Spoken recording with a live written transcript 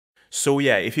So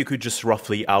yeah, if you could just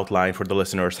roughly outline for the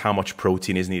listeners how much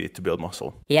protein is needed to build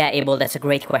muscle. Yeah, Abel, that's a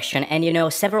great question.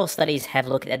 And several studies have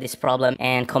looked at this problem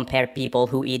and compared people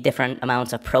who eat different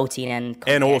amounts of protein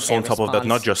And also on their top of that,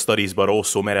 not response. just studies, but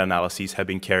also meta-analyses have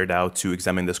been carried out to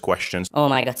examine this question. Oh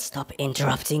my god, stop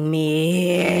interrupting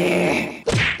me.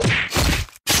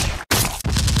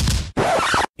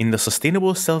 In the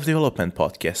Sustainable Self-Development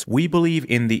podcast, we believe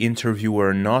in the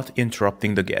interviewer not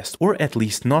interrupting the guest, or at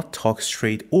least not talk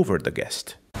straight over the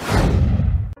guest.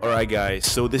 Alright guys,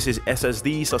 so this is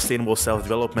SSD, Sustainable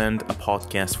Self-Development, a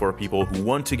podcast for people who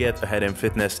want to get ahead in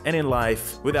fitness and in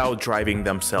life without driving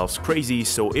themselves crazy.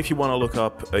 So if you want to look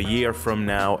up a year from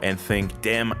now and think,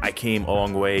 damn, I came a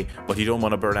long way, but you don't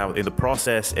want to burn out in the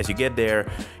process as you get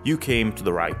there, you came to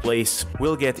the right place.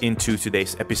 We'll get into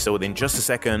today's episode in just a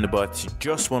second, but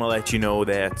just want to let you know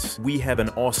that we have an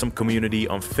awesome community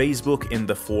on Facebook in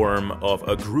the form of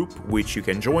a group which you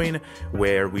can join,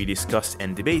 where we discuss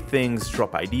and debate things,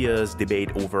 drop ideas,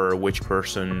 debate over which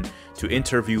person to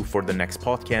interview for the next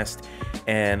podcast,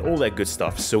 and all that good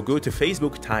stuff. So go to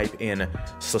Facebook, type in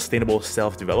Sustainable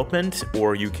Self-Development,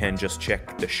 or you can just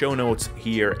check the show notes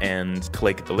here and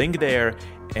click the link there,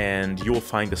 and you'll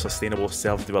find the Sustainable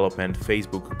Self-Development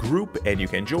Facebook group and you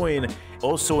can join.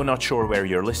 Also, not sure where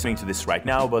you're listening to this right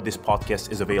now, but this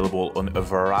podcast is available on a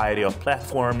variety of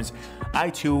platforms: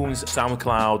 iTunes,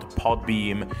 SoundCloud,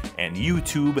 Podbeam, and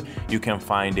YouTube. You can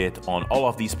find it on all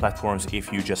of these platforms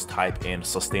if you just type in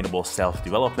Sustainable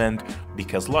Self-Development,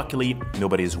 because luckily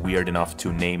nobody is weird enough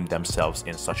to name themselves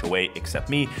in such a way except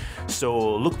me.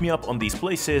 So look me up on these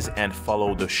places and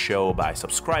follow the show by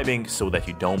subscribing so that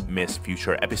you don't miss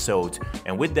future episodes.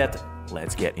 And with that,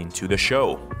 let's get into the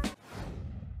show.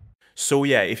 So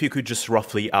yeah, if you could just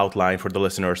roughly outline for the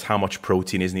listeners how much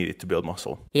protein is needed to build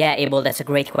muscle. Yeah, Abel, that's a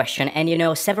great question.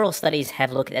 And several studies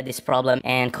have looked at this problem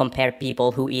and compared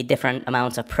people who eat different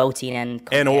amounts of protein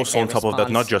and also on top of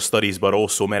that, not just studies, but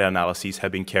also meta-analyses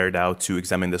have been carried out to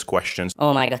examine this question.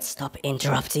 Oh my god, stop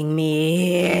interrupting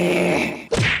me.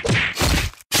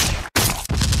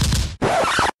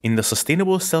 In the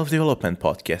Sustainable Self-Development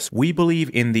podcast, we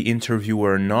believe in the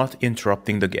interviewer not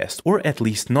interrupting the guest, or at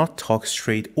least not talk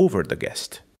straight over the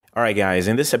guest. Alright guys,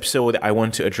 in this episode, I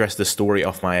want to address the story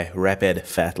of my rapid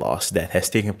fat loss that has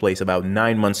taken place about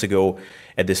 9 months ago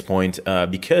at this point,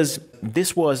 because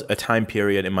this was a time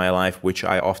period in my life which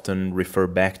I often refer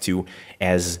back to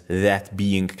as that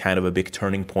being kind of a big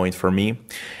turning point for me.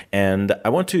 And I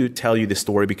want to tell you this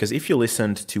story because if you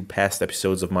listened to past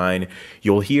episodes of mine,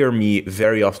 you'll hear me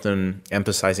very often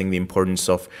emphasizing the importance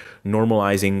of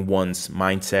normalizing one's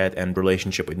mindset and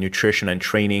relationship with nutrition and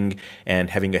training, and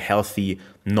having a healthy,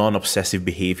 non-obsessive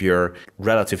behavior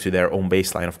relative to their own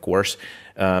baseline, of course.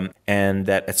 And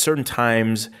that at certain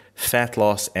times, fat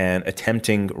loss and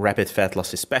attempting rapid fat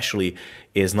loss especially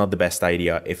is not the best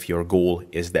idea if your goal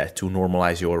is that to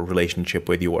normalize your relationship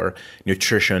with your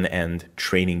nutrition and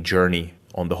training journey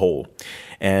on the whole.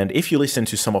 And if you listen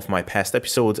to some of my past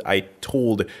episodes, I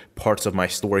told parts of my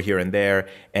story here and there,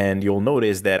 and you'll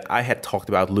notice that I had talked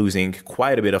about losing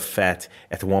quite a bit of fat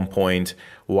at one point,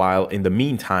 while in the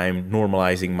meantime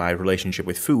normalizing my relationship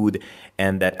with food,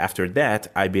 and that after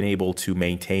that I've been able to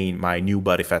maintain my new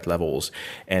body fat levels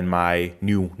and my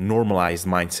new normalized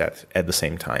mindset at the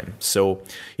same time. So,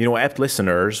 apt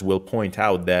listeners will point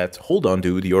out that, hold on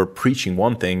dude, you're preaching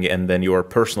one thing and then your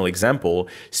personal example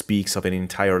speaks of an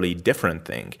entirely different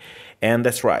thing. And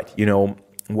that's right.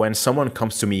 When someone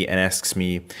comes to me and asks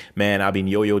me, man, I've been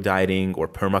yo-yo dieting or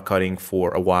perma-cutting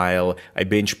for a while, I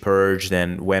binge purged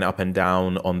and went up and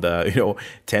down on the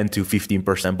 10 to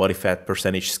 15% body fat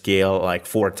percentage scale like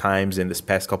 4 times in this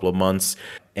past couple of months,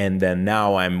 and then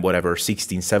now I'm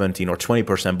 16, 17 or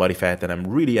 20% body fat, and I'm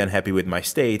really unhappy with my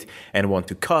state and want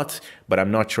to cut, but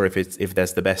I'm not sure if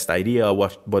that's the best idea.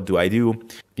 What do I do?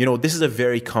 This is a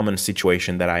very common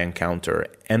situation that I encounter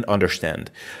and understand.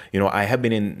 I have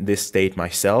been in this state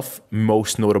myself.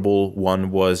 Most notable one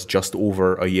was just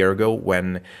over a year ago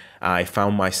when I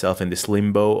found myself in this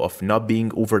limbo of not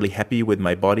being overly happy with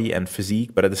my body and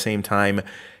physique, but at the same time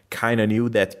kind of knew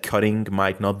that cutting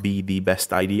might not be the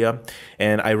best idea.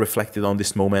 And I reflected on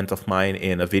this moment of mine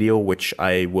in a video, which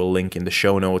I will link in the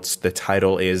show notes. The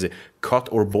title is Cut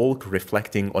or Bulk,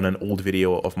 reflecting on an old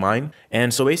video of mine.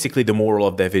 And so basically the moral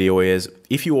of that video is,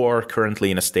 if you are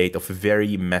currently in a state of a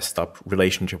very messed up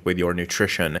relationship with your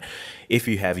nutrition, if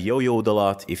you have yo-yoed a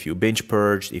lot, if you binge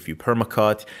purged, if you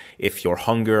permacut, if your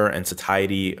hunger and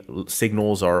satiety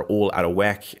signals are all out of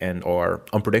whack and are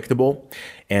unpredictable,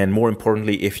 and more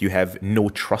importantly, if you have no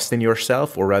trust in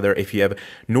yourself, or rather if you have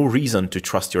no reason to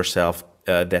trust yourself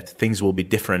that things will be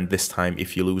different this time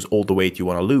if you lose all the weight you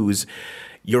want to lose,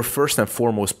 your first and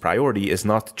foremost priority is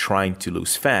not trying to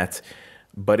lose fat,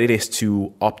 but it is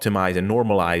to optimize and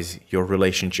normalize your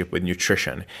relationship with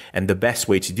nutrition. And the best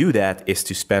way to do that is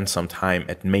to spend some time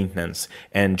at maintenance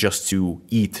and just to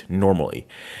eat normally.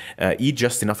 Eat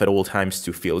just enough at all times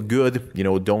to feel good.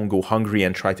 Don't go hungry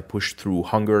and try to push through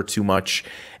hunger too much,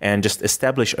 and just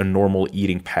establish a normal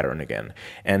eating pattern again.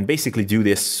 And basically do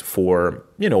this for,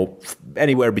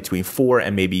 anywhere between 4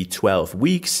 and maybe 12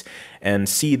 weeks. And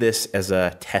see this as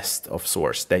a test of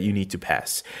sorts that you need to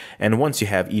pass. And once you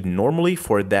have eaten normally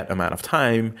for that amount of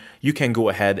time, you can go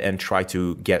ahead and try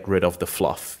to get rid of the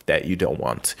fluff that you don't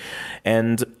want.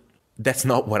 And that's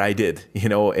not what I did.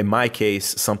 In my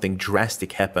case, something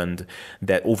drastic happened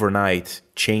that overnight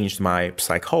changed my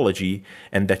psychology,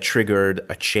 and that triggered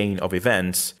a chain of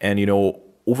events. And,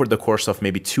 over the course of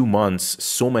maybe 2 months,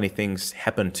 so many things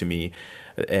happened to me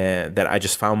that I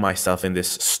just found myself in this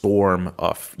storm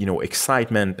of,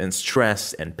 excitement and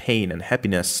stress and pain and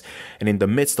happiness. And in the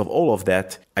midst of all of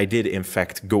that, I did in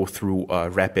fact go through a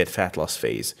rapid fat loss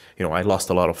phase. I lost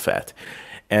a lot of fat.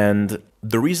 And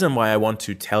the reason why I want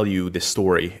to tell you this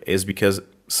story is because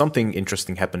something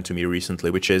interesting happened to me recently,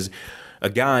 which is a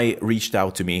guy reached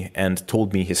out to me and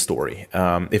told me his story.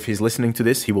 If he's listening to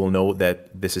this, he will know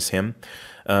that this is him.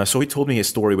 So he told me his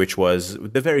story, which was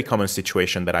the very common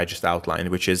situation that I just outlined,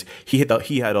 which is he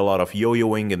had a lot of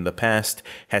yo-yoing in the past,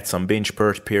 had some binge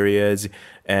purge periods,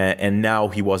 and now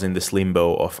he was in this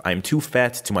limbo of I'm too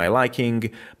fat to my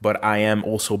liking, but I am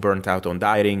also burnt out on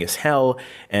dieting as hell,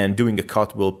 and doing a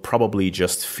cut will probably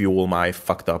just fuel my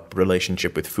fucked up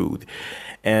relationship with food.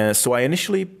 And so I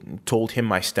initially told him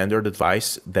my standard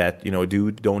advice that,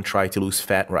 dude, don't try to lose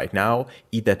fat right now.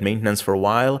 Eat that maintenance for a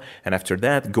while. And after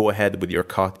that, go ahead with your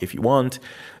cut if you want.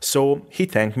 So he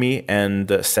thanked me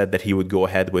and said that he would go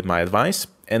ahead with my advice.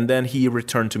 And then he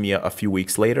returned to me a few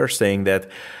weeks later saying that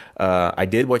I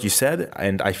did what you said,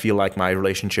 and I feel like my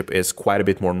relationship is quite a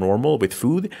bit more normal with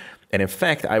food. And in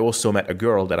fact, I also met a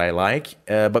girl that I like,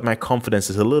 but my confidence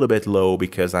is a little bit low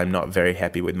because I'm not very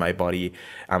happy with my body.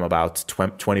 I'm about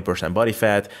 20% body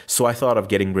fat. So I thought of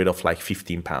getting rid of like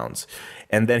 15 pounds.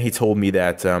 And then he told me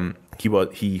that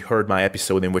he heard my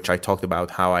episode in which I talked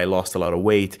about how I lost a lot of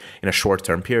weight in a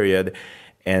short-term period,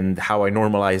 and how I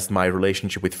normalized my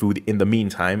relationship with food in the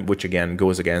meantime, which again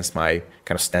goes against my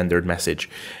kind of standard message.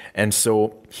 And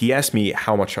so he asked me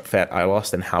how much fat I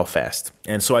lost and how fast.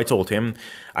 And so I told him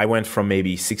I went from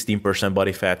maybe 16%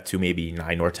 body fat to maybe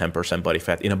 9 or 10% body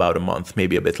fat in about a month,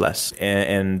 maybe a bit less,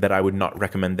 and that I would not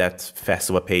recommend that fast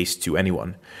of a pace to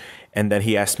anyone. And then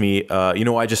he asked me, I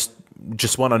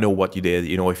just want to know what you did.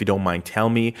 If you don't mind, tell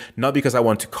me. Not because I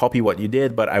want to copy what you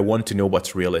did, but I want to know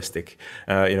what's realistic.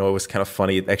 It was kind of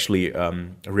funny. It actually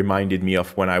reminded me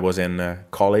of when I was in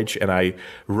college, and I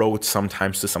wrote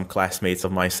sometimes to some classmates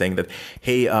of mine saying that,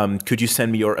 hey, could you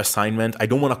send me your assignment? I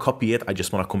don't want to copy it. I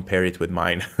just want to compare it with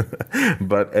mine.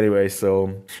 But anyway,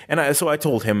 so I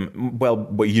told him, well,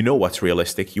 what's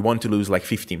realistic. You want to lose like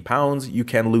 15 pounds. You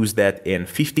can lose that in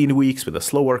 15 weeks with a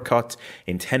slower cut,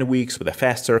 in 10 weeks with a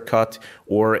faster cut,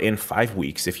 or in 5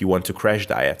 weeks if you want to crash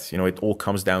diet. It all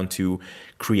comes down to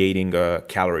creating a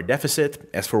calorie deficit.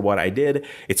 As for what I did,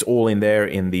 it's all in there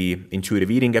in the intuitive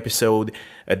eating episode.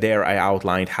 There I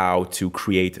outlined how to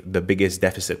create the biggest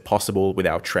deficit possible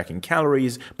without tracking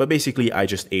calories. But basically, I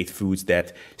just ate foods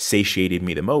that satiated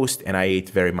me the most, and I ate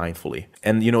very mindfully.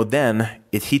 And then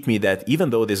it hit me that even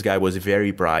though this guy was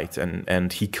very bright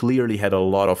and he clearly had a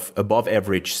lot of above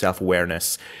average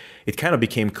self-awareness, it kind of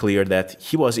became clear that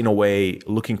he was in a way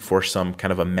looking for some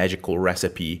kind of a magical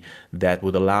recipe that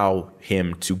would allow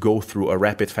him to go through a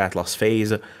rapid fat loss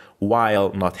phase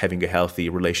while not having a healthy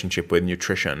relationship with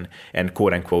nutrition and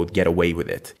quote unquote get away with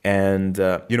it. And,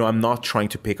 I'm not trying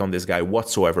to pick on this guy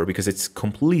whatsoever, because it's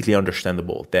completely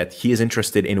understandable that he is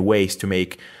interested in ways to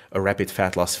make a rapid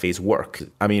fat loss phase work.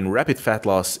 I mean, rapid fat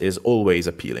loss is always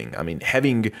appealing. I mean,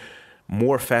 having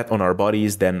more fat on our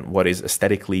bodies than what is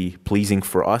aesthetically pleasing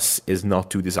for us is not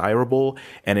too desirable.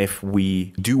 And if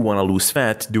we do want to lose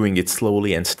fat, doing it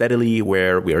slowly and steadily,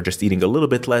 where we are just eating a little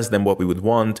bit less than what we would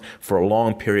want for a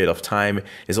long period of time,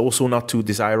 is also not too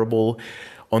desirable.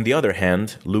 On the other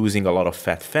hand, losing a lot of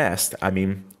fat fast, I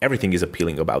mean, everything is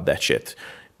appealing about that shit.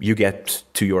 You get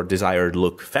to your desired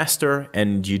look faster,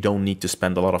 and you don't need to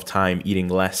spend a lot of time eating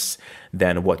less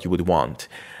than what you would want.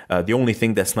 The only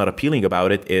thing that's not appealing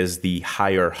about it is the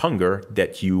higher hunger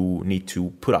that you need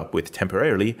to put up with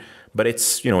temporarily, but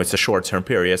it's a short-term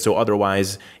period, so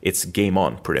otherwise it's game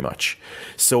on pretty much.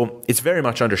 So it's very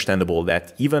much understandable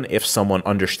that even if someone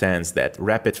understands that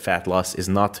rapid fat loss is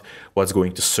not what's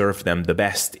going to serve them the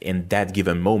best in that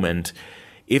given moment,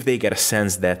 if they get a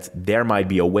sense that there might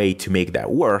be a way to make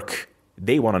that work,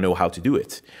 they want to know how to do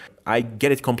it. I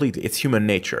get it completely. It's human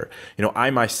nature. I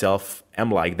myself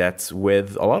am like that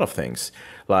with a lot of things.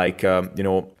 Like,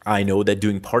 I know that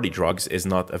doing party drugs is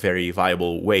not a very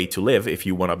viable way to live if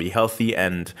you want to be healthy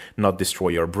and not destroy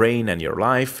your brain and your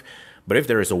life. But if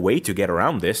there is a way to get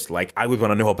around this, like, I would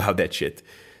want to know about that shit.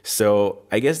 So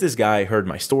I guess this guy heard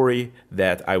my story,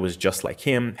 that I was just like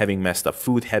him, having messed up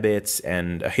food habits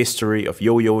and a history of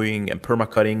yo-yoing and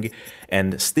permacutting,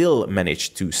 and still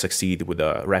managed to succeed with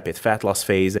a rapid fat loss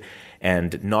phase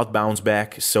and not bounce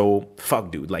back. So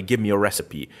fuck, dude, like, give me a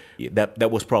recipe.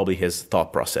 That was probably his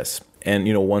thought process. And,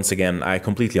 once again, I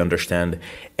completely understand.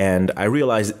 And I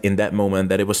realized in that moment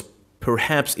that it was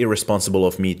perhaps irresponsible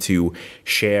of me to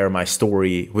share my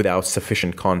story without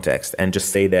sufficient context and just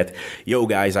say that, yo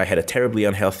guys, I had a terribly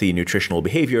unhealthy nutritional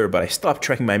behavior, but I stopped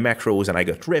tracking my macros and I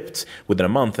got ripped within a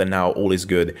month and now all is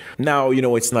good. Now,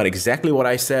 it's not exactly what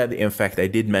I said. In fact, I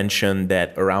did mention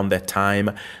that around that time,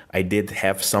 I did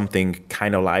have something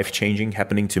kind of life-changing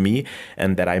happening to me,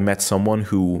 and that I met someone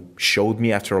who showed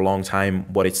me after a long time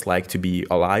what it's like to be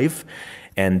alive.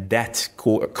 And that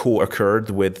co-occurred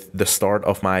with the start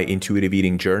of my intuitive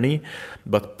eating journey.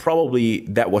 But probably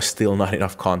that was still not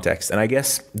enough context. And I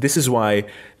guess this is why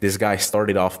this guy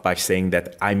started off by saying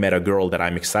that I met a girl that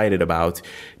I'm excited about,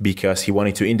 because he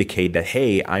wanted to indicate that,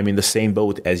 hey, I'm in the same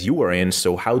boat as you are in.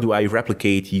 So how do I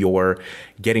replicate your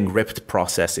getting ripped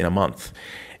process in a month?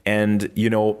 And,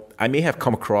 I may have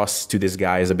come across to this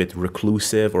guy as a bit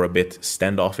reclusive or a bit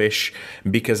standoffish,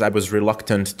 because I was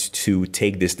reluctant to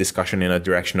take this discussion in a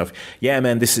direction of, yeah,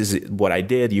 man, this is what I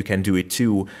did, you can do it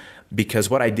too.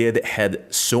 Because what I did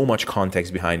had so much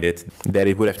context behind it that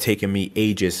it would have taken me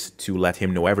ages to let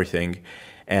him know everything.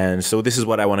 And so this is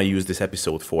what I want to use this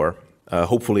episode for.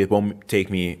 Hopefully it won't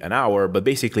take me an hour, but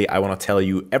basically I want to tell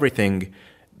you everything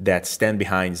that stand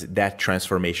behind that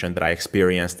transformation that I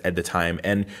experienced at the time.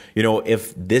 And,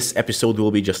 if this episode will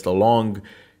be just a long,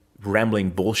 rambling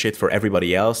bullshit for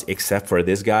everybody else, except for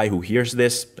this guy who hears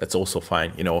this, that's also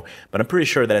fine, But I'm pretty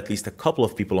sure that at least a couple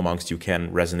of people amongst you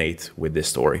can resonate with this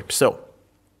story. So,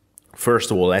 first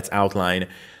of all, let's outline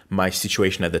my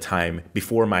situation at the time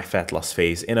before my fat loss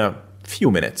phase in a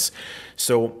few minutes.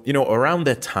 So, around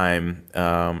that time,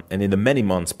 and in the many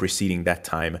months preceding that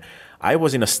time, I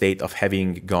was in a state of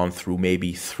having gone through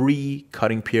maybe 3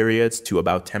 cutting periods to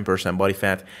about 10% body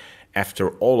fat,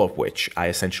 after all of which I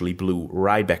essentially blew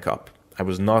right back up. I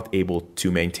was not able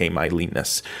to maintain my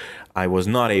leanness.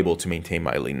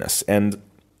 And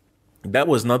that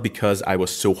was not because I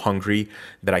was so hungry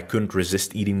that I couldn't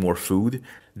resist eating more food.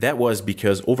 That was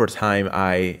because over time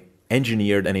I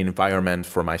engineered an environment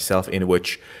for myself in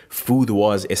which food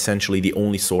was essentially the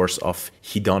only source of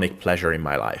hedonic pleasure in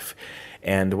my life.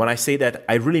 And when I say that,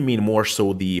 I really mean more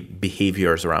so the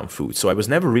behaviors around food. So I was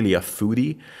never really a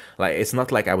foodie. Like, it's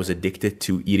not like I was addicted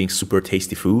to eating super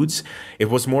tasty foods.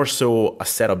 It was more so a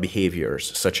set of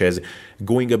behaviors, such as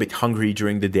going a bit hungry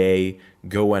during the day,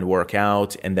 go and work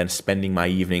out, and then spending my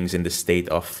evenings in the state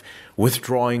of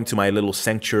withdrawing to my little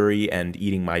sanctuary and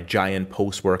eating my giant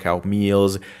post-workout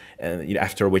meals. And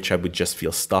after which I would just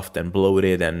feel stuffed and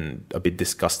bloated and a bit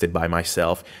disgusted by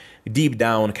myself. Deep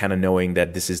down, kind of knowing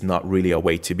that this is not really a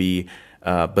way to be.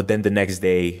 But then the next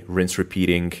day, rinse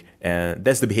repeating. And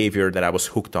that's the behavior that I was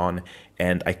hooked on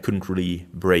and I couldn't really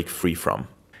break free from.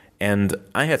 And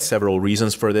I had several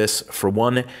reasons for this. For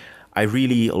one, I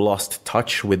really lost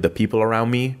touch with the people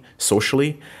around me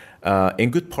socially. In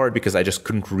good part because I just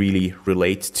couldn't really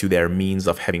relate to their means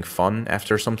of having fun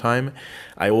after some time.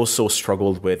 I also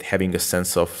struggled with having a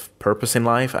sense of purpose in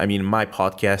life. I mean, my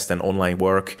podcast and online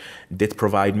work did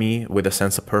provide me with a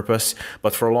sense of purpose,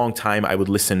 but for a long time I would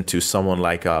listen to someone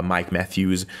like Mike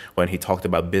Matthews when he talked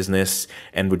about business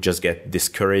and would just get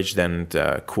discouraged and,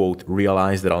 quote,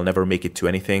 realize that I'll never make it to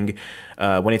anything.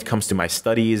 When it comes to my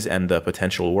studies and the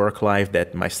potential work life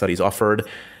that my studies offered,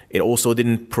 it also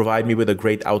didn't provide me with a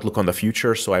great outlook on the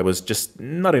future, so I was just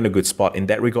not in a good spot in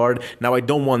that regard. Now, I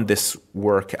don't want this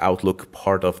work outlook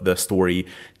part of the story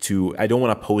I don't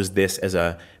want to pose this as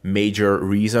a major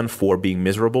reason for being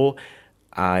miserable.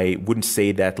 I wouldn't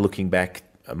say that looking back,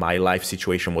 my life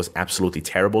situation was absolutely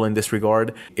terrible in this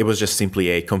regard. It was just simply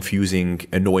a confusing,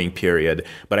 annoying period.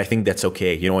 But I think that's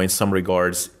okay. In some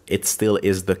regards, it still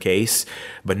is the case.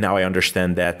 But now I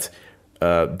understand that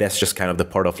that's just kind of the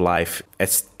part of life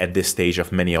at this stage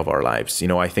of many of our lives.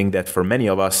 I think that for many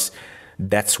of us,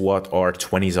 that's what our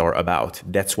 20s are about.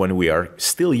 That's when we are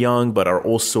still young, but are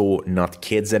also not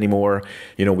kids anymore.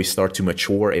 We start to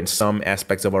mature in some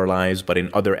aspects of our lives, but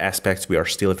in other aspects, we are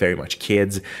still very much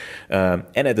kids.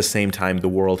 And at the same time, the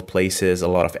world places a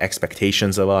lot of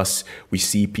expectations of us. We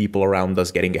see people around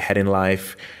us getting ahead in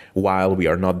life while we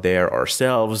are not there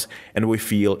ourselves, and we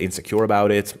feel insecure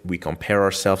about it. We compare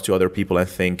ourselves to other people and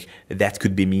think that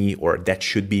could be me or that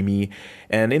should be me.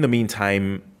 And in the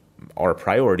meantime, our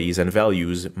priorities and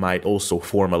values might also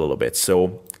form a little bit.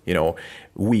 So,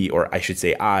 we, or I should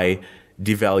say I,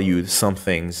 devalued some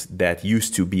things that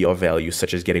used to be of value,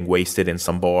 such as getting wasted in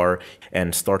some bar,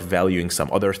 and start valuing some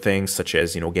other things, such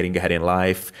as, getting ahead in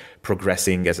life,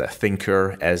 progressing as a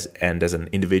thinker, and as an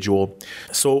individual.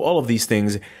 So all of these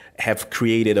things have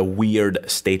created a weird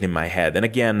state in my head. And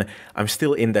again, I'm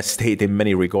still in that state in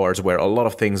many regards where a lot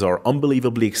of things are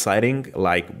unbelievably exciting,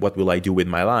 like what will I do with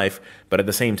my life? But at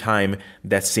the same time,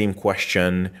 that same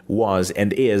question was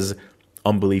and is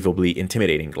unbelievably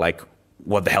intimidating. Like,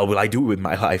 what the hell will I do with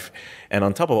my life? And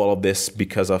on top of all of this,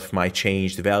 because of my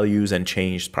changed values and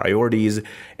changed priorities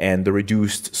and the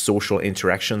reduced social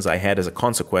interactions I had as a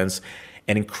consequence,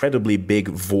 an incredibly big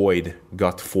void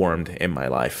got formed in my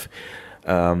life.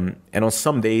 And on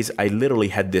some days, I literally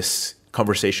had this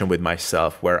conversation with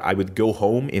myself where I would go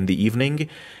home in the evening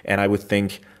and I would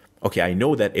think, okay, I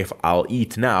know that if I'll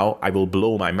eat now, I will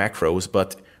blow my macros,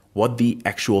 but what the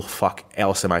actual fuck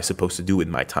else am I supposed to do with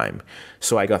my time?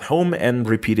 So I got home and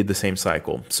repeated the same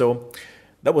cycle. So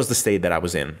that was the state that I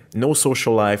was in. No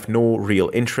social life, no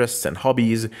real interests and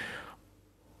hobbies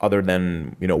other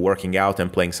than, working out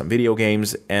and playing some video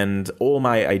games. And all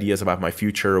my ideas about my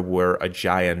future were a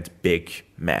giant big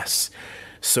mess.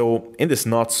 So in this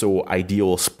not so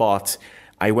ideal spot,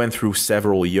 I went through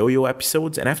several yo-yo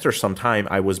episodes, and after some time,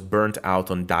 I was burnt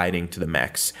out on dieting to the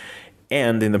max.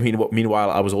 And in the meanwhile,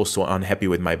 I was also unhappy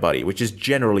with my body, which is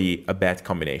generally a bad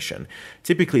combination.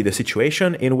 Typically, the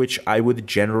situation in which I would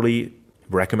generally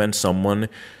recommend someone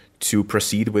to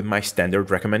proceed with my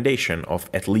standard recommendation of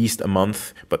at least a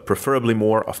month, but preferably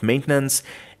more, of maintenance,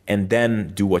 and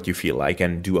then do what you feel like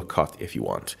and do a cut if you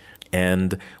want.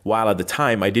 And while at the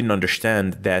time I didn't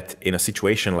understand that in a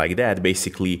situation like that,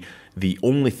 basically the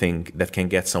only thing that can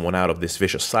get someone out of this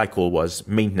vicious cycle was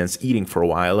maintenance eating for a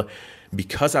while,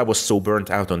 because I was so burnt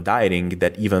out on dieting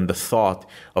that even the thought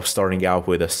of starting out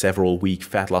with a several-week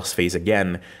fat loss phase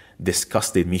again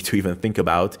disgusted me to even think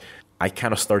about, I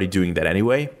kind of started doing that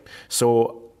anyway.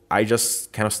 So I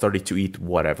just kind of started to eat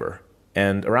whatever.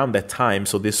 And around that time,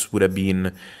 so this would have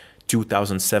been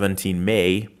 2017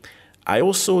 May, I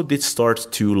also did start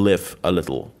to live a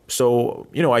little. So,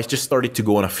 I just started to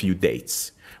go on a few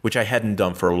dates, which I hadn't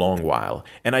done for a long while.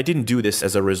 And I didn't do this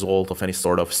as a result of any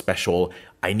sort of special,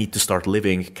 I need to start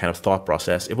living kind of thought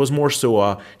process. It was more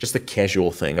so just a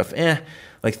casual thing of,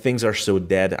 like things are so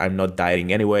dead, I'm not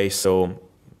dieting anyway, so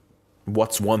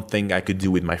what's one thing I could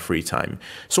do with my free time?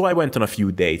 So I went on a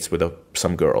few dates with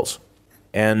some girls.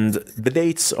 And the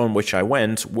dates on which I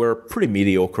went were pretty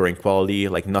mediocre in quality,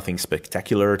 like nothing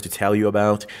spectacular to tell you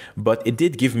about, but it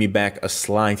did give me back a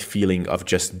slight feeling of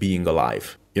just being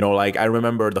alive. Like I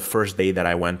remember the first day that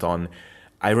I went on,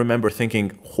 I remember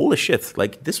thinking, holy shit,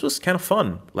 like this was kind of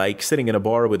fun. Like sitting in a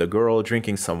bar with a girl,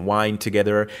 drinking some wine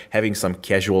together, having some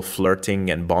casual flirting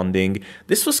and bonding.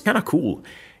 This was kind of cool.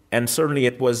 And certainly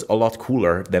it was a lot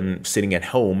cooler than sitting at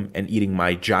home and eating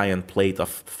my giant plate of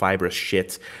fibrous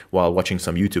shit while watching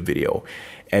some YouTube video.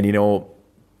 And,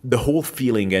 the whole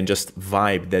feeling and just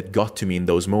vibe that got to me in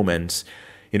those moments,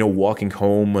 walking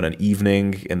home on an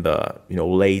evening in the,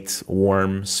 late,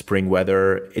 warm spring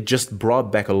weather, it just brought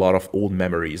back a lot of old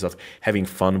memories of having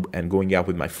fun and going out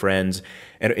with my friends.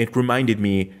 And it reminded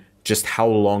me just how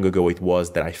long ago it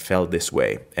was that I felt this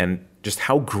way, and just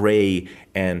how gray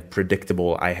and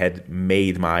predictable I had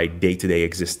made my day-to-day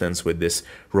existence with this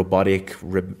robotic,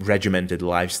 regimented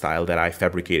lifestyle that I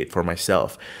fabricated for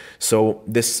myself. So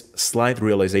this slight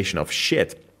realization of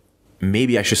shit,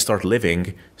 maybe I should start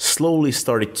living, slowly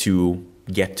started to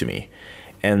get to me.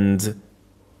 And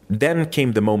then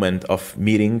came the moment of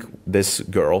meeting this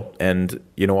girl, and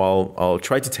I'll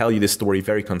try to tell you this story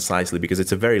very concisely because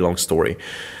it's a very long story.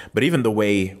 But even the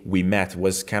way we met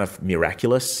was kind of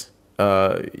miraculous.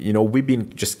 We've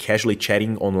been just casually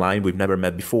chatting online. We've never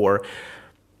met before.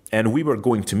 And we were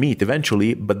going to meet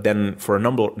eventually, but then for a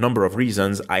number of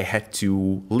reasons, I had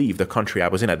to leave the country I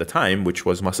was in at the time, which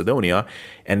was Macedonia,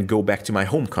 and go back to my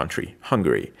home country,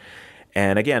 Hungary.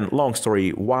 And again, long story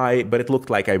why, but it looked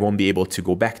like I won't be able to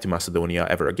go back to Macedonia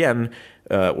ever again,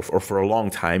 or for a long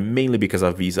time, mainly because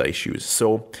of visa issues.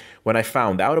 So when I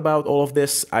found out about all of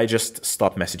this, I just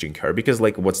stopped messaging her because,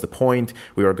 like, what's the point?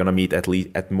 We were gonna meet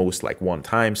at most like one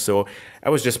time. So I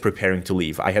was just preparing to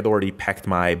leave. I had already packed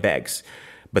my bags.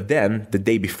 But then, the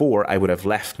day before I would have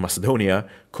left Macedonia,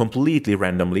 completely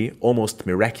randomly, almost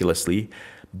miraculously,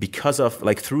 because of,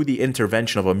 like, through the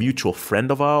intervention of a mutual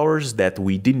friend of ours that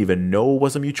we didn't even know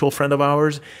was a mutual friend of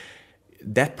ours,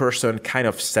 that person kind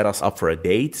of set us up for a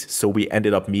date. So we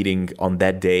ended up meeting on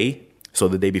that day, so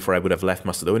the day before I would have left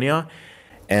Macedonia.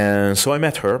 And so I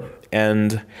met her,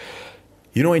 and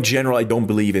in general, I don't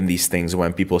believe in these things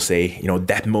when people say,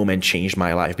 that moment changed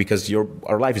my life, because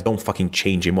our lives don't fucking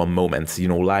change in one moment.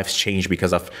 Lives change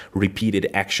because of repeated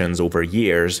actions over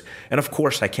years. And of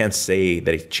course, I can't say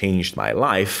that it changed my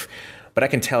life, but I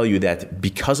can tell you that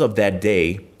because of that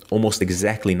day, almost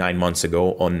exactly 9 months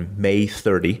ago on May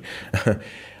 30,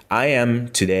 I am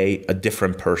today a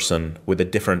different person with a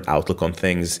different outlook on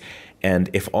things. And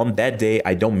if on that day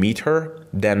I don't meet her,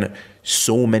 then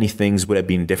so many things would have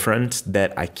been different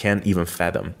that I can't even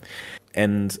fathom.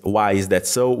 And why is that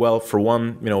so? Well, for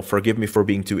one, forgive me for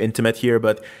being too intimate here,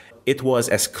 but it was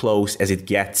as close as it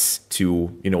gets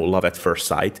to, love at first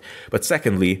sight. But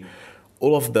secondly,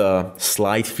 all of the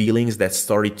slight feelings that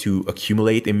started to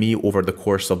accumulate in me over the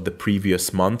course of the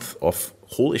previous month of,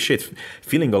 holy shit,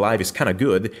 feeling alive is kind of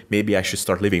good, maybe I should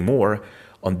start living more.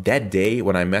 On that day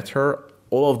when I met her,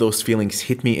 all of those feelings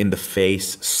hit me in the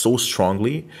face so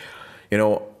strongly.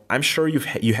 I'm sure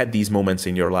you had these moments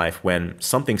in your life when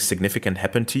something significant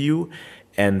happened to you,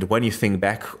 and when you think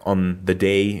back on the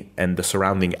day and the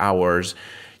surrounding hours,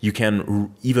 you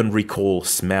can even recall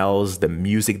smells, the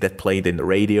music that played in the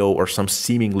radio, or some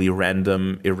seemingly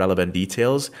random, irrelevant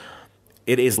details.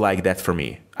 It is like that for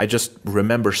me. I just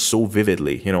remember so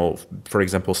vividly, for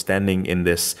example, standing in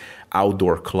this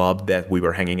outdoor club that we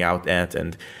were hanging out at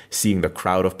and seeing the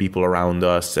crowd of people around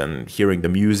us and hearing the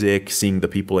music, seeing the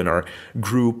people in our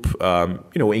group,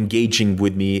 engaging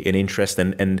with me in interest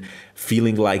and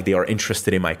feeling like they are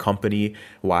interested in my company,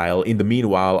 while in the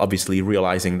meanwhile, obviously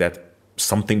realizing that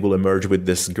something will emerge with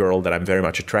this girl that I'm very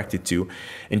much attracted to,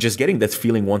 and just getting that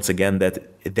feeling once again that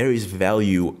there is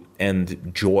value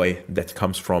and joy that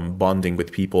comes from bonding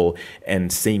with people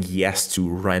and saying yes to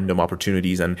random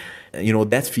opportunities. And,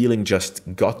 that feeling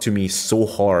just got to me so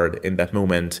hard in that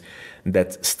moment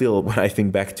that still, when I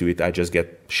think back to it, I just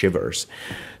get shivers.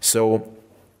 So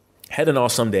had an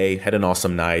awesome day, had an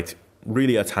awesome night,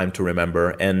 really a time to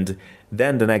remember. And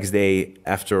then the next day,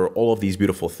 after all of these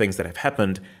beautiful things that have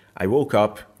happened, I woke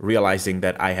up realizing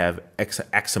that I have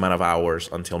X amount of hours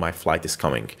until my flight is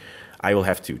coming. I will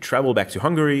have to travel back to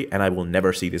Hungary, and I will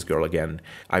never see this girl again.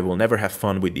 I will never have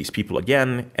fun with these people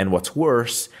again. And what's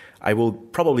worse, I will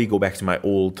probably go back to my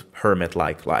old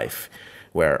hermit-like life,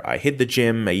 where I hit the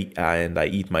gym and I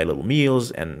eat my little meals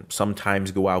and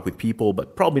sometimes go out with people,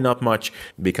 but probably not much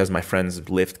because my friends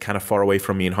lived kind of far away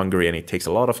from me in Hungary, and it takes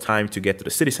a lot of time to get to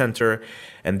the city center,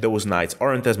 and those nights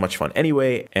aren't as much fun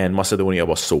anyway. And Macedonia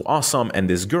was so awesome, and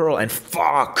this girl, and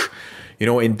fuck!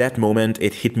 In that moment,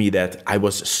 it hit me that I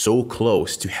was so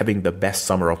close to having the best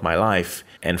summer of my life.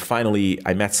 And finally,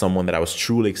 I met someone that I was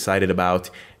truly excited about,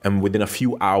 and within a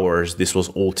few hours, this was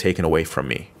all taken away from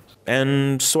me.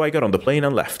 And so I got on the plane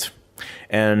and left.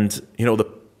 And, the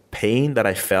pain that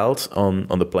I felt on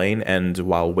the plane and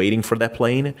while waiting for that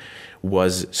plane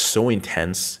was so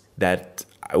intense that,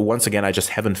 once again, I just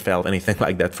haven't felt anything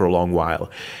like that for a long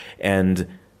while. And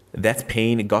that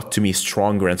pain got to me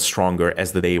stronger and stronger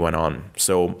as the day went on.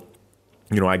 So,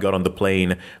 I got on the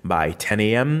plane by 10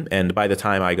 a.m. and by the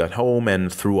time I got home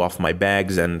and threw off my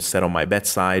bags and sat on my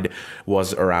bedside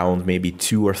was around maybe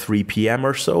 2 or 3 p.m.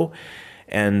 or so.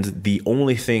 And the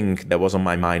only thing that was on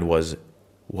my mind was,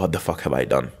 what the fuck have I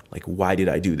done? Like, why did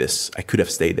I do this? I could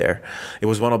have stayed there. It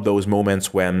was one of those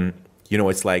moments when,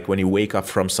 it's like when you wake up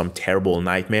from some terrible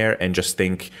nightmare and just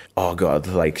think, oh God,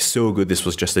 like, so good, this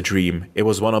was just a dream. It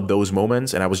was one of those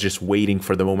moments, and I was just waiting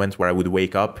for the moment where I would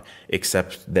wake up,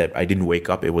 except that I didn't wake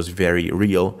up. It was very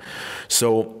real.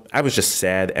 So I was just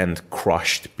sad and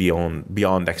crushed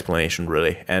beyond explanation,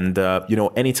 really. And,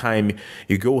 anytime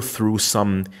you go through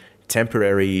some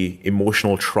temporary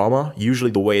emotional trauma,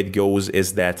 usually the way it goes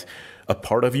is that a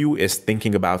part of you is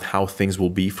thinking about how things will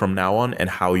be from now on and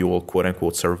how you will quote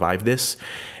unquote survive this.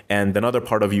 And another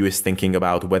part of you is thinking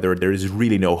about whether there is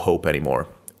really no hope anymore.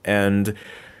 And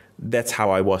that's how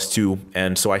I was too.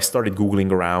 And so I started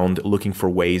Googling around, looking for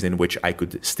ways in which I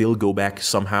could still go back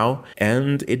somehow.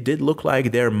 And it did look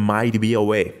like there might be a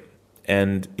way.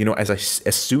 And,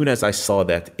 as soon as I saw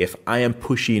that if I am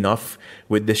pushy enough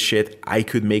with this shit, I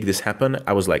could make this happen,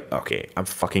 I was like, okay, I'm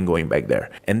fucking going back there.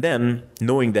 And then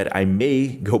knowing that I may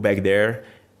go back there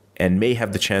and may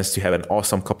have the chance to have an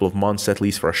awesome couple of months, at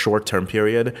least for a short-term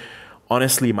period,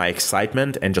 honestly, my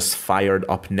excitement and just fired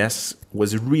upness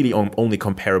was really only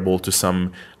comparable to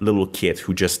some little kid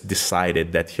who just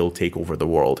decided that he'll take over the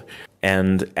world.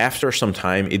 And after some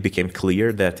time, it became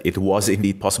clear that it was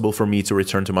indeed possible for me to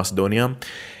return to Macedonia.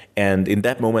 And in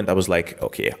that moment, I was like,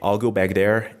 okay, I'll go back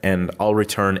there and I'll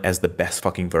return as the best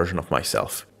fucking version of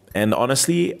myself. And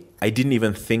honestly, I didn't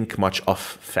even think much of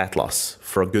fat loss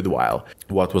for a good while.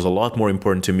 What was a lot more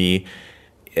important to me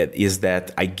is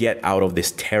that I get out of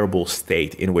this terrible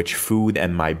state in which food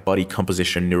and my body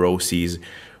composition neuroses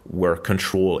were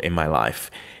control in my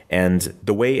life. And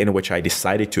the way in which I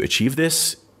decided to achieve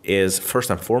this is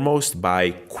first and foremost by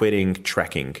quitting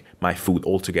tracking my food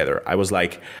altogether. I was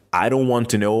like, I don't want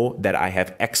to know that I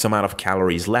have X amount of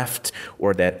calories left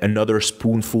or that another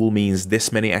spoonful means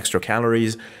this many extra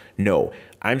calories. No,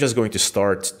 I'm just going to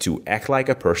start to act like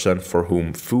a person for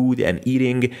whom food and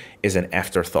eating is an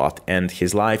afterthought and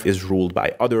his life is ruled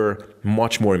by other,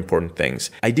 much more important things.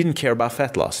 I didn't care about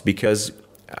fat loss because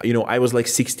I was like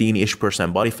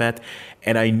 16-ish% body fat,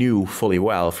 and I knew fully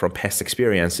well from past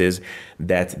experiences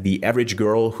that the average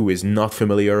girl who is not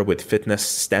familiar with fitness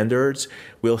standards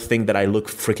will think that I look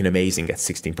freaking amazing at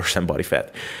 16% body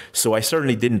fat. So I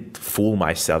certainly didn't fool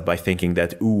myself by thinking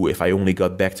that, ooh, if I only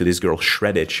got back to this girl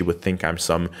shredded, she would think I'm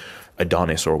some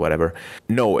Adonis or whatever.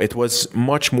 No, it was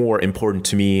much more important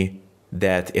to me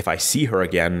that if I see her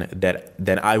again,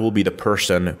 then I will be the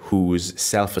person whose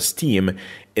self-esteem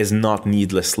is not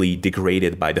needlessly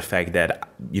degraded by the fact that,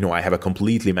 I have a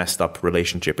completely messed up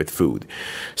relationship with food.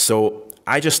 So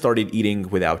I just started eating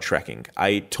without tracking.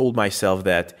 I told myself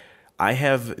that I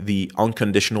have the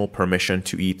unconditional permission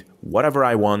to eat whatever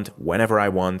I want, whenever I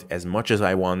want, as much as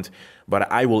I want, but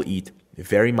I will eat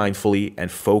very mindfully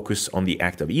and focus on the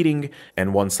act of eating.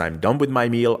 And once I'm done with my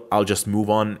meal, I'll just move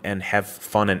on and have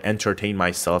fun and entertain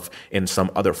myself in some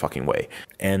other fucking way.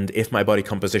 And if my body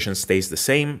composition stays the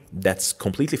same, that's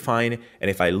completely fine.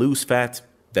 And if I lose fat,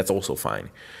 that's also fine.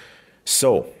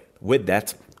 So with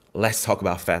that, let's talk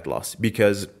about fat loss,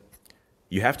 because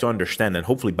you have to understand, and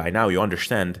hopefully by now you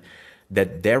understand,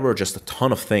 that there were just a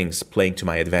ton of things playing to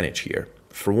my advantage here.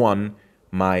 For one,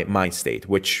 my mind state,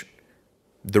 which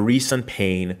the recent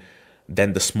pain,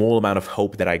 then the small amount of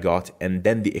hope that I got, and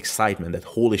then the excitement that,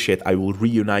 holy shit, I will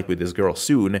reunite with this girl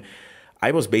soon.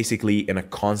 I was basically in a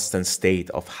constant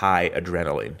state of high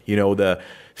adrenaline. The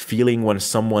feeling when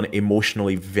someone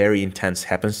emotionally very intense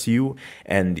happens to you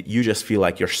and you just feel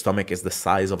like your stomach is the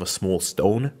size of a small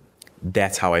stone.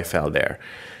 That's how I felt there.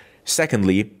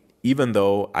 Secondly, even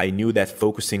though I knew that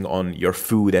focusing on your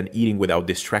food and eating without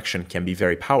distraction can be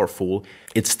very powerful,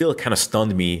 it still kind of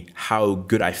stunned me how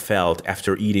good I felt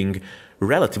after eating,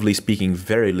 relatively speaking,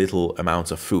 very little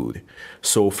amounts of food.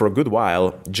 So for a good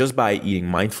while, just by eating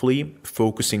mindfully,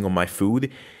 focusing on my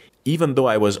food, even though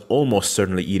I was almost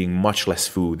certainly eating much less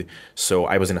food, so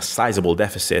I was in a sizable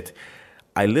deficit,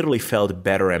 I literally felt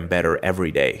better and better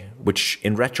every day, which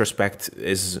in retrospect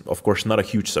is, of course, not a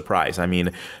huge surprise. I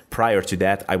mean, prior to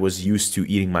that, I was used to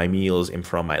eating my meals in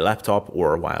front of my laptop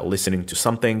or while listening to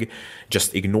something,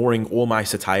 just ignoring all my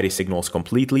satiety signals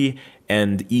completely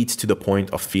and eat to the point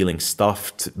of feeling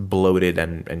stuffed, bloated,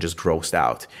 and just grossed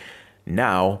out.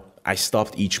 Now, I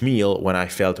stopped each meal when I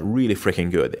felt really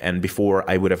freaking good and before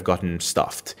I would have gotten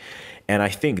stuffed. And I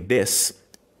think this,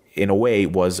 in a way,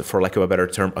 was, for lack of a better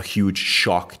term, a huge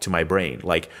shock to my brain.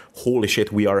 Like, holy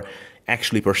shit, we are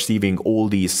actually perceiving all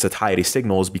these satiety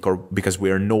signals because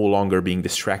we are no longer being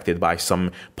distracted by some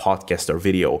podcast or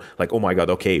video. Like, oh my God,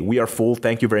 okay, we are full,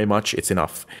 thank you very much, it's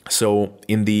enough. So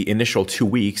in the initial 2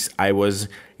 weeks, I was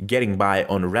getting by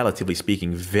on, relatively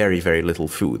speaking, very, very little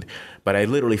food. But I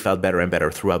literally felt better and better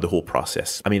throughout the whole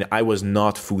process. I mean, I was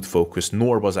not food focused,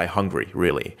 nor was I hungry,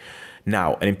 really.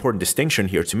 Now, an important distinction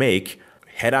here to make: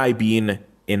 had I been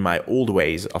in my old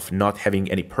ways of not having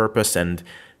any purpose and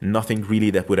nothing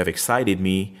really that would have excited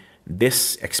me,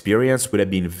 this experience would have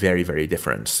been very, very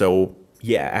different. So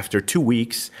yeah, after 2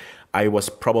 weeks, I was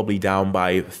probably down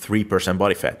by 3%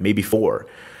 body fat, maybe 4.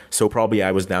 So probably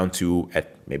I was down to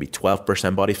at maybe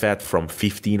 12% body fat from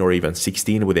 15 or even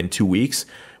 16 within 2 weeks,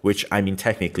 which, I mean,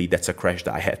 technically that's a crash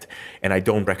diet. And I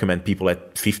don't recommend people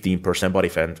at 15% body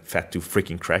fat to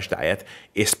freaking crash diet,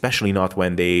 especially not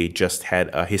when they just had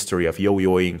a history of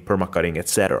yo-yoing, permacutting,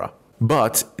 etc.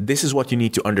 But this is what you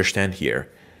need to understand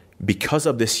here. Because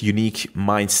of this unique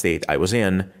mind state I was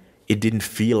in, it didn't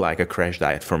feel like a crash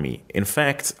diet for me. In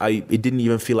fact, it didn't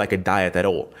even feel like a diet at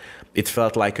all. It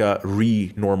felt like a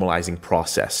re-normalizing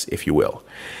process, if you will.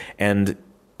 And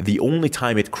the only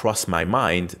time it crossed my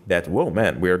mind that, whoa,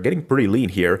 man, we're getting pretty lean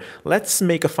here. Let's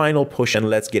make a final push and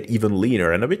let's get even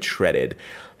leaner and a bit shredded.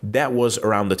 That was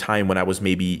around the time when I was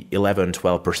maybe 11,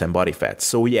 12% body fat.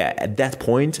 So yeah, at that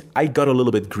point, I got a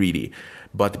little bit greedy.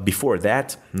 But before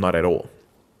that, not at all.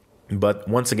 But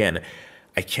once again,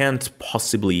 I can't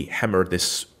possibly hammer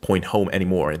this point home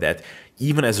anymore, that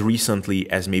even as recently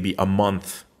as maybe a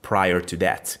month prior to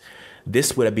that,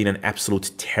 this would have been an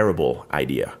absolute terrible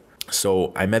idea.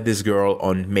 So I met this girl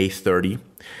on May 30.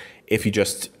 If you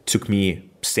just took me,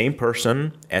 same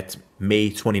person, at May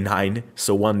 29,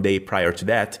 so one day prior to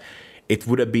that, it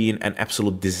would have been an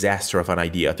absolute disaster of an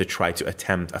idea to try to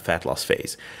attempt a fat loss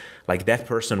phase. Like, that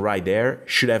person right there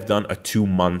should have done a 2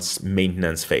 months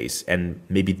maintenance phase and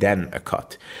maybe then a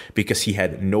cut, because he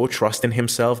had no trust in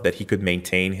himself that he could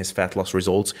maintain his fat loss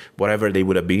results, whatever they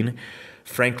would have been.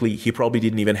 Frankly, he probably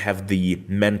didn't even have the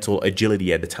mental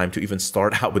agility at the time to even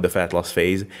start out with the fat loss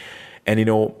phase. And,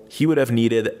 he would have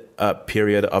needed a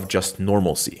period of just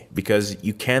normalcy, because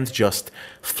you can't just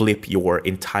flip your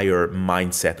entire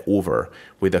mindset over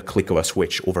with a click of a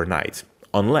switch overnight,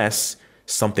 unless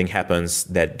something happens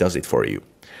that does it for you.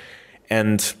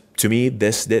 And to me,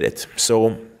 this did it.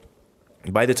 So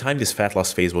by the time this fat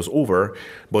loss phase was over,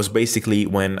 was basically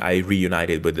when I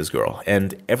reunited with this girl,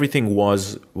 and everything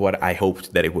was what I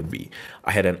hoped that it would be.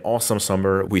 I had an awesome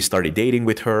summer. We started dating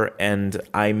with her, and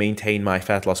I maintained my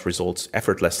fat loss results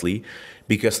effortlessly,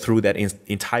 because through that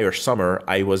entire summer,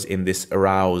 I was in this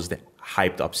aroused,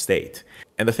 hyped up state.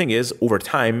 And the thing is, over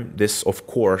time, this of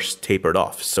course tapered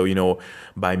off. So,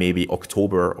 by maybe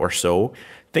October or so,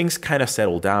 things kind of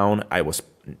settled down. I was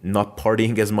not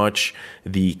partying as much.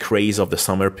 The craze of the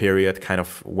summer period kind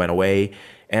of went away.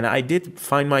 And I did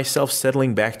find myself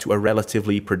settling back to a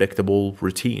relatively predictable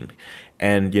routine.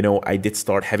 And, I did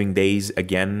start having days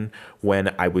again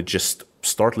when I would just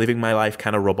start living my life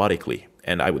kind of robotically.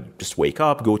 And I would just wake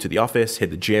up, go to the office,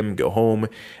 hit the gym, go home.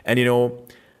 And,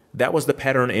 that was the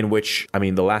pattern in which,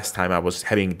 the last time I was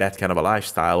having that kind of a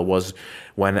lifestyle was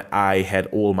when I had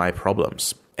all my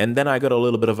problems. And then I got a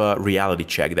little bit of a reality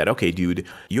check that, okay, dude,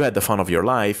 you had the fun of your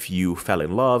life, you fell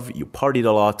in love, you partied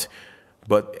a lot,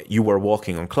 but you were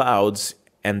walking on clouds,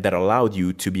 and that allowed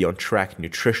you to be on track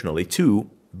nutritionally too.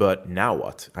 But now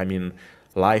what?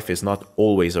 Life is not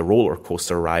always a roller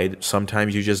coaster ride.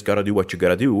 Sometimes you just gotta do what you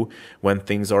gotta do when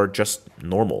things are just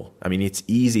normal. It's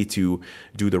easy to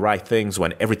do the right things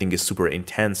when everything is super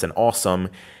intense and awesome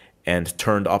and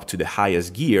turned up to the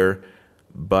highest gear.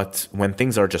 But when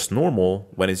things are just normal,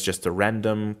 when it's just a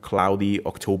random, cloudy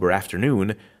October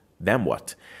afternoon, then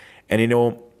what? And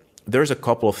there's a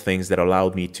couple of things that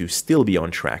allowed me to still be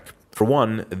on track. For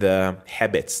one, the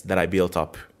habits that I built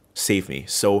up saved me.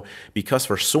 So because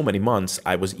for so many months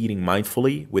I was eating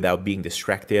mindfully without being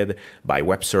distracted by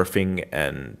web surfing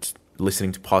and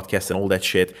listening to podcasts and all that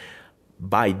shit,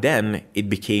 by then it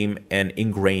became an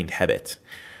ingrained habit.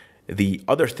 The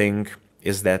other thing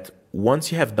is that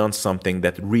once you have done something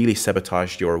that really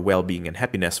sabotaged your well-being and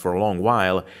happiness for a long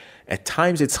while, at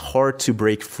times it's hard to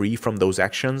break free from those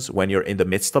actions when you're in the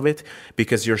midst of it,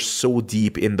 because you're so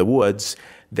deep in the woods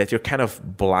that you're kind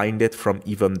of blinded from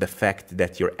even the fact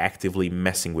that you're actively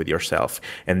messing with yourself.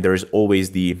 And there's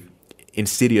always the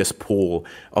insidious pull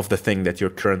of the thing that you're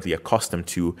currently accustomed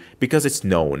to, because it's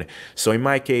known. So in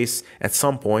my case, at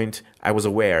some point, I was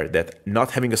aware that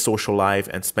not having a social life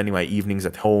and spending my evenings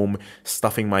at home,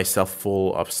 stuffing myself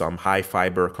full of some high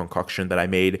fiber concoction that I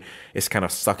made, is kind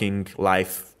of sucking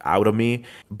life out of me.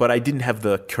 But I didn't have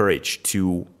the courage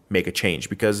to make a change,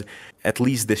 because at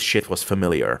least this shit was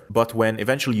familiar. But when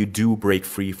eventually you do break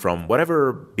free from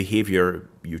whatever behavior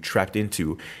you trapped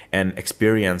into and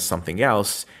experience something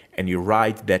else, and you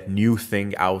ride that new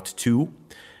thing out too,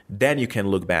 then you can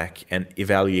look back and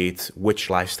evaluate which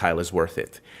lifestyle is worth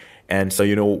it. And so,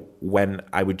 when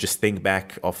I would just think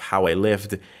back of how I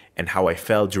lived and how I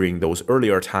felt during those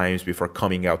earlier times before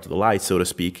coming out to the light, so to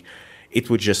speak, it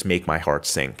would just make my heart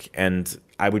sink. And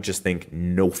I would just think,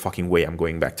 no fucking way I'm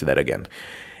going back to that again.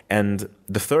 And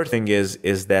the third thing is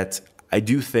that I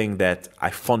do think that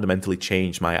I fundamentally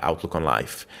changed my outlook on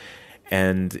life.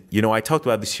 And, I talked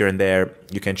about this here and there.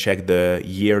 You can check the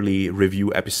yearly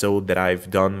review episode that I've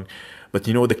done. But,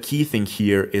 the key thing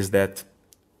here is that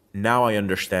now I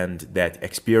understand that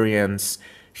experience,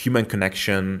 human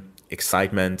connection,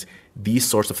 excitement, these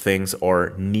sorts of things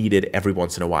are needed every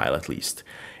once in a while at least.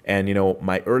 And,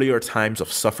 my earlier times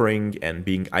of suffering and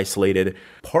being isolated,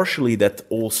 partially that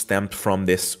all stemmed from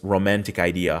this romantic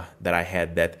idea that I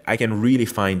had that I can really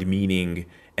find meaning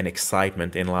and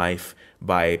excitement in life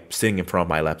by sitting in front of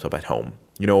my laptop at home.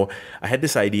 I had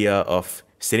this idea of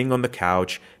sitting on the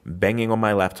couch, banging on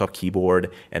my laptop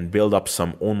keyboard, and build up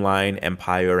some online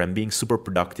empire and being super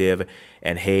productive.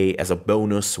 And hey, as a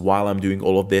bonus, while I'm doing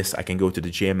all of this, I can go to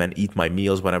the gym and eat my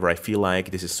meals whenever I feel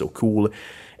like. This is so cool.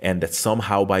 And that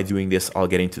somehow by doing this, I'll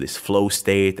get into this flow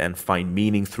state and find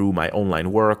meaning through my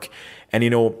online work. And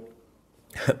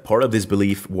part of this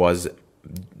belief was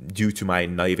due to my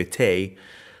naivete,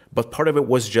 but part of it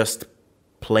was just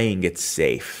playing it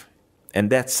safe. And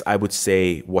that's, I would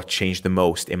say, what changed the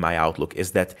most in my outlook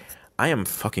is that I am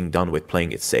fucking done with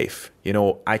playing it safe.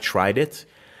 I tried it.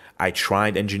 I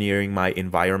tried engineering my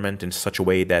environment in such a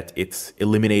way that it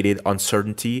eliminated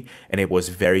uncertainty and it was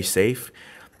very safe.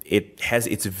 It has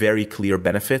its very clear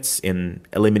benefits in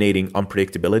eliminating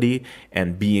unpredictability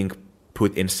and being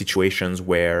put in situations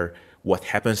where what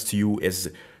happens to you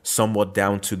is somewhat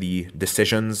down to the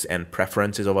decisions and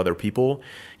preferences of other people.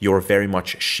 You're very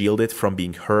much shielded from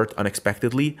being hurt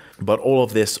unexpectedly. But all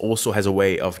of this also has a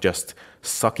way of just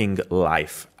sucking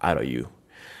life out of you.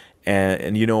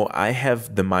 And I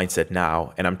have the mindset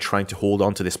now, and I'm trying to hold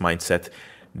on to this mindset,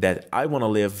 that I want to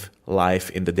live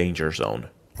life in the danger zone.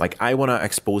 Like, I want to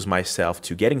expose myself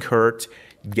to getting hurt,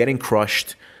 getting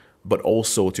crushed, but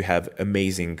also to have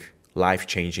amazing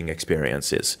life-changing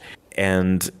experiences.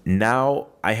 And now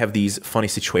I have these funny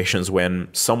situations when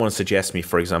someone suggests me,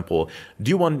 for example, do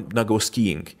you want to go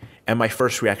skiing? And my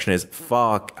first reaction is,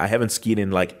 fuck, I haven't skied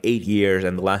in like 8 years.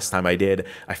 And the last time I did,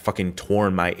 I fucking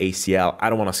torn my ACL. I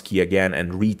don't want to ski again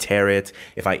and re-tear it.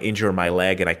 If I injure my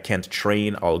leg and I can't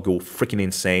train, I'll go freaking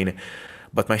insane.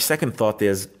 But my second thought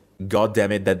is, God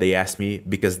damn it that they asked me,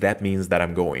 because that means that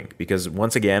I'm going. Because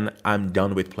once again, I'm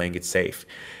done with playing it safe.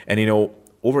 And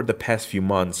over the past few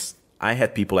months, I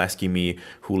had people asking me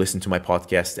who listened to my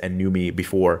podcast and knew me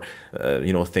before,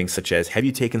 things such as, have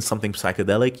you taken something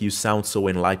psychedelic? You sound so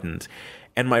enlightened.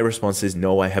 And my response is,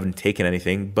 no, I haven't taken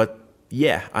anything. But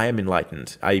yeah, I am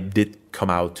enlightened. I did come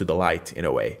out to the light in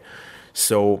a way.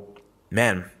 So,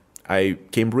 man, I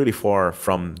came really far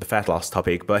from the fat loss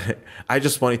topic, but I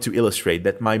just wanted to illustrate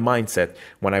that my mindset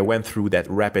when I went through that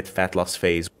rapid fat loss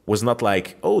phase was not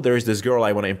like, oh, there's this girl,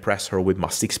 I want to impress her with my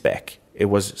six pack. It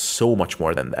was so much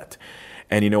more than that.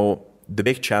 And the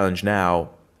big challenge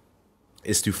now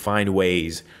is to find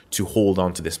ways to hold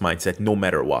on to this mindset no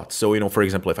matter what. So, for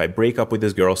example, if I break up with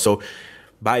this girl, so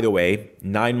by the way,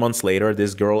 9 months later,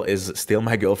 this girl is still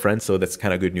my girlfriend, so that's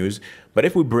kind of good news. But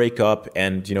if we break up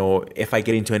and, if I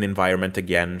get into an environment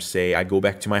again, say I go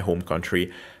back to my home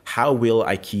country, how will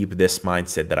I keep this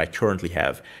mindset that I currently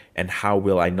have? And how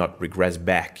will I not regress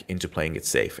back into playing it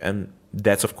safe? And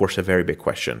that's, of course, a very big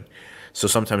question. So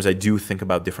sometimes I do think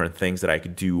about different things that I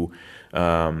could do,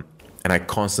 and I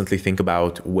constantly think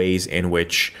about ways in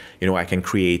which, I can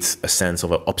create a sense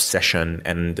of obsession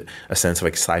and a sense of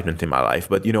excitement in my life.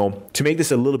 But, to make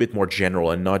this a little bit more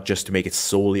general and not just to make it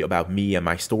solely about me and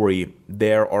my story,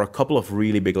 there are a couple of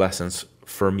really big lessons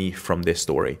for me from this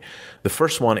story. The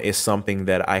first one is something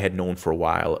that I had known for a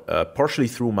while, partially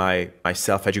through my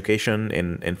self-education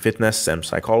in fitness and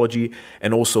psychology,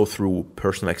 and also through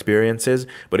personal experiences.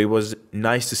 But it was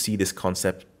nice to see this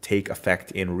concept take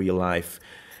effect in real life.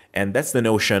 And that's the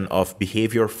notion of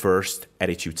behavior first,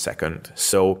 attitude second.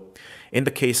 So in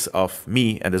the case of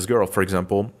me and this girl, for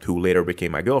example, who later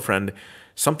became my girlfriend,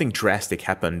 something drastic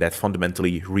happened that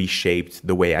fundamentally reshaped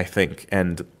the way I think.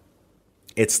 And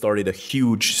it started a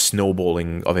huge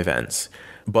snowballing of events.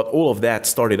 But all of that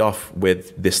started off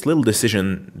with this little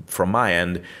decision from my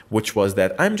end, which was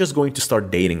that I'm just going to start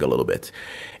dating a little bit.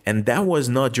 And that was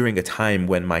not during a time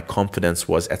when my confidence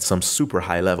was at some super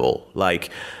high level.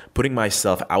 Like putting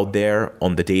myself out there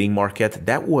on the dating market,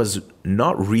 that was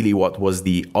not really what was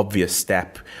the obvious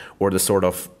step or the sort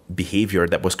of behavior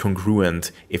that was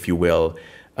congruent, if you will,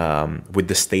 with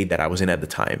the state that I was in at the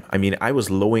time. I mean, I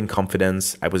was low in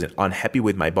confidence. I was unhappy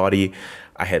with my body.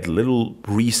 I had little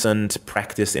recent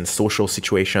practice in social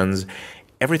situations.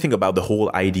 Everything about the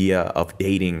whole idea of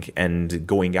dating and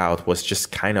going out was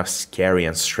just kind of scary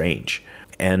and strange.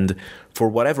 And for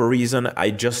whatever reason, I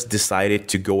just decided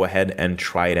to go ahead and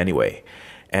try it anyway.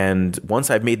 And once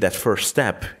I've made that first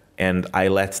step, and I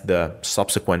let the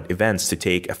subsequent events to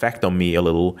take effect on me a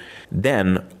little,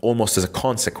 then almost as a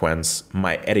consequence,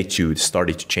 my attitude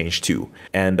started to change too.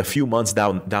 And a few months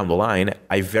down the line,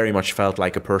 I very much felt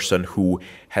like a person who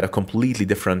had a completely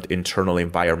different internal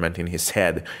environment in his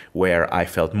head, where I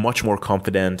felt much more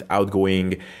confident,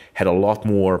 outgoing, had a lot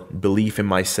more belief in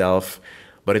myself,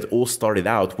 but it all started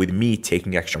out with me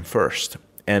taking action first.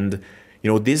 And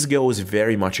this goes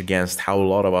very much against how a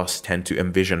lot of us tend to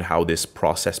envision how this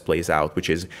process plays out,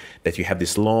 which is that you have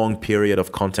this long period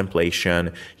of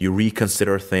contemplation, you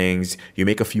reconsider things, you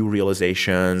make a few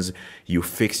realizations, you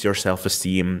fix your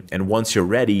self-esteem, and once you're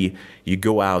ready, you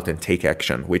go out and take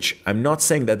action, which I'm not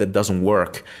saying that that doesn't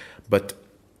work, but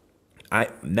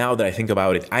now that I think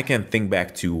about it, I can think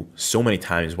back to so many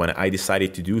times when I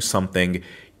decided to do something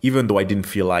even though I didn't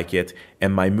feel like it,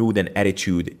 and my mood and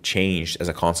attitude changed as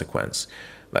a consequence.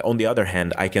 But on the other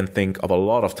hand, I can think of a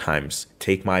lot of times,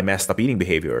 take my messed up eating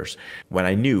behaviors, when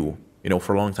I knew,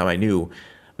 for a long time I knew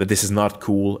that this is not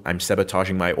cool, I'm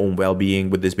sabotaging my own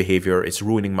well-being with this behavior, it's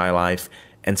ruining my life,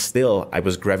 and still I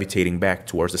was gravitating back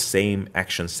towards the same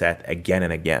action set again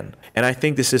and again. And I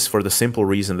think this is for the simple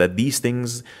reason that these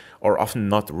things are often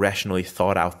not rationally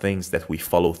thought out things that we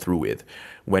follow through with.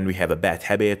 When we have a bad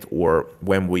habit or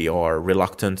when we are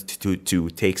reluctant to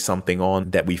take something on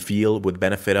that we feel would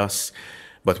benefit us,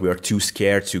 but we are too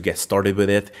scared to get started with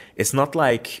it, it's not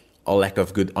like a lack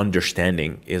of good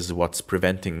understanding is what's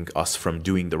preventing us from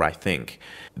doing the right thing.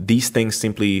 These things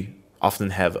simply often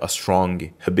have a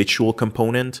strong habitual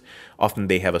component. Often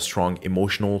they have a strong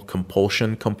emotional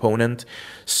compulsion component.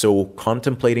 So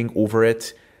contemplating over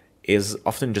it is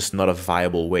often just not a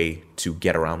viable way to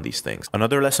get around these things.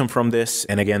 Another lesson from this,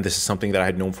 and again, this is something that I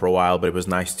had known for a while, but it was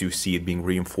nice to see it being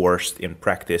reinforced in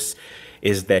practice,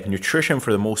 is that nutrition,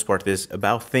 for the most part, is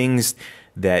about things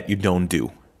that you don't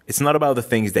do. It's not about the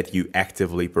things that you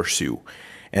actively pursue.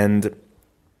 And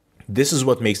this is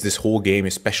what makes this whole game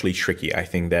especially tricky. I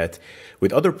think that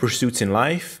with other pursuits in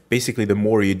life, basically the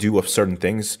more you do of certain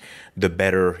things, the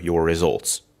better your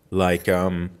results. Like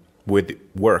with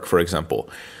work, for example.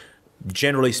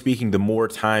 Generally speaking, the more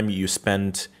time you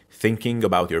spend thinking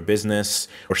about your business,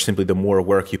 or simply the more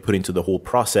work you put into the whole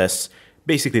process,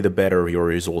 basically the better your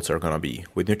results are going to be.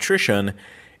 With nutrition,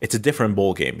 it's a different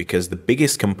ballgame because the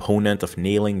biggest component of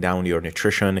nailing down your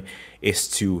nutrition is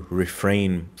to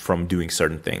refrain from doing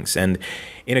certain things. And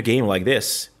in a game like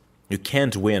this, you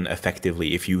can't win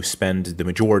effectively if you spend the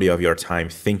majority of your time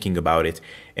thinking about it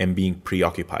and being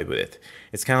preoccupied with it.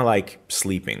 It's kind of like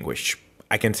sleeping, which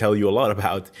I can tell you a lot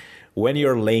about. When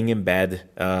you're laying in bed,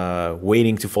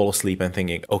 waiting to fall asleep and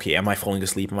thinking, okay, am I falling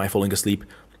asleep? Am I falling asleep?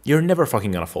 You're never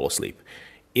fucking gonna fall asleep.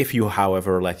 If you,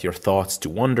 however, let your thoughts to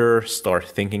wander, start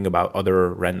thinking about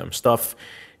other random stuff,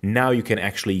 now you can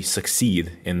actually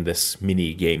succeed in this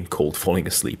mini game called falling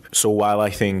asleep. So while I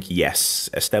think, yes,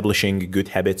 establishing good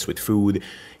habits with food,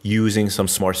 using some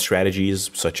smart strategies,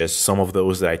 such as some of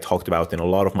those that I talked about in a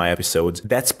lot of my episodes,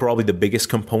 that's probably the biggest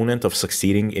component of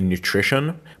succeeding in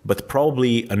nutrition. But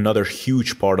probably another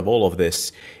huge part of all of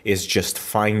this is just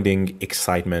finding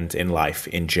excitement in life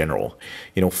in general.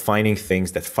 Finding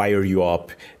things that fire you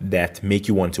up, that make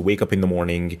you want to wake up in the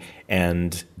morning,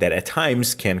 and that at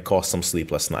times can cause some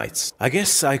sleepless nights. I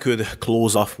guess I could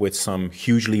close off with some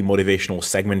hugely motivational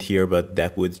segment here, but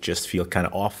that would just feel kind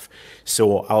of off.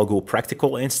 So I'll go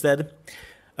practical instead.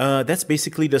 That's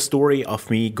basically the story of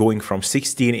me going from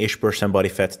 16-ish% body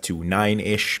fat to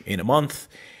 9-ish in a month.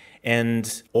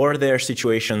 And are there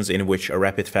situations in which a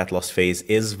rapid fat loss phase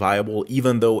is viable,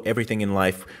 even though everything in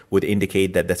life would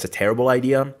indicate that that's a terrible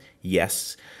idea?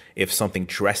 Yes. If something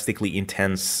drastically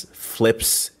intense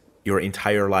flips your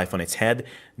entire life on its head,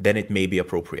 then it may be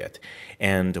appropriate.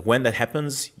 And when that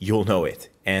happens, you'll know it.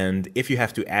 And if you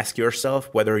have to ask yourself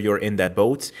whether you're in that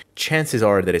boat, chances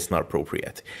are that it's not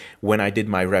appropriate. When I did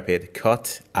my rapid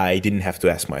cut, I didn't have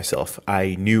to ask myself.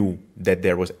 I knew that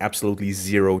there was absolutely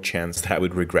zero chance that I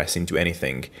would regress into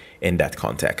anything in that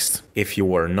context. If you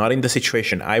were not in the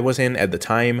situation I was in at the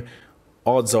time,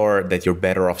 odds are that you're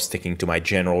better off sticking to my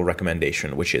general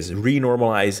recommendation, which is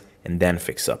renormalize and then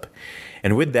fix up.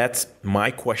 And with that,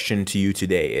 my question to you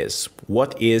today is,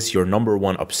 what is your number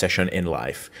one obsession in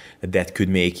life that could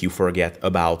make you forget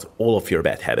about all of your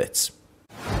bad habits?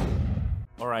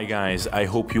 Alright guys, I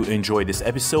hope you enjoyed this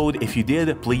episode. If you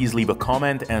did, please leave a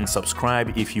comment and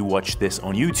subscribe if you watch this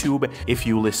on YouTube. If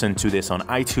you listen to this on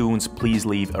iTunes, please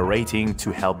leave a rating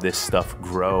to help this stuff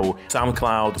grow.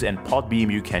 SoundCloud and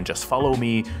Podbeam, you can just follow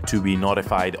me to be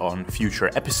notified on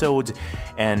future episodes.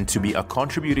 And to be a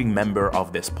contributing member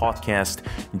of this podcast,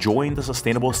 join the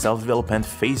Sustainable Self-Development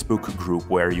Facebook group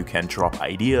where you can drop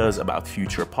ideas about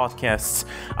future podcasts.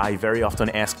 I very often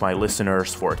ask my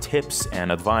listeners for tips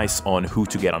and advice on who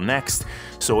to get on next.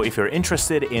 So if you're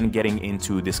interested in getting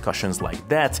into discussions like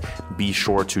that, be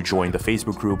sure to join the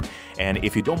Facebook group. And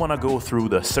if you don't want to go through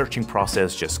the searching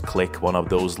process, just click one of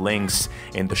those links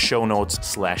in the show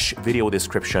notes/video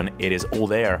description. It is all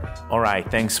there. All right,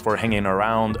 thanks for hanging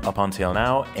around up until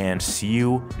now, and see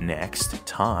you next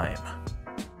time.